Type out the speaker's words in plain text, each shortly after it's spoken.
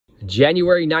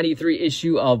January 93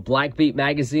 issue of Black Beat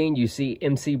magazine. You see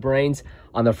MC Brains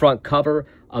on the front cover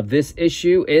of this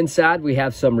issue. Inside, we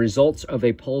have some results of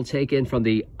a poll taken from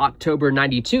the October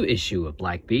 92 issue of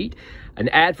Black Beat. An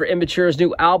ad for Immature's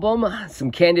new album,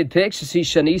 some candid pics. You see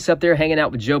Shanice up there hanging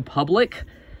out with Joe Public.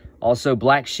 Also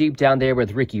Black Sheep down there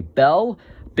with Ricky Bell.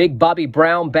 Big Bobby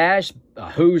Brown bash,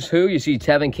 who's who. You see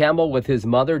Tevin Campbell with his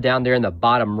mother down there in the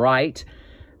bottom right.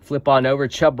 Flip on over,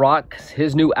 Chubb Rock,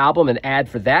 his new album, an ad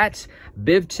for that.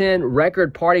 Biv 10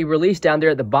 record party release down there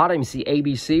at the bottom. You see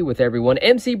ABC with everyone.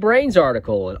 MC Brains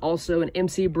article, and also an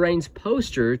MC Brains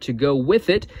poster to go with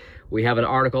it. We have an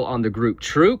article on the group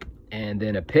Troop, and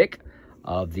then a pic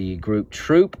of the group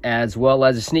Troop, as well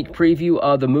as a sneak preview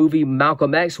of the movie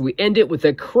Malcolm X. We end it with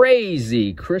a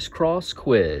crazy crisscross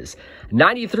quiz.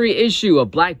 93 issue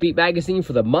of Black Beat magazine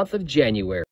for the month of January.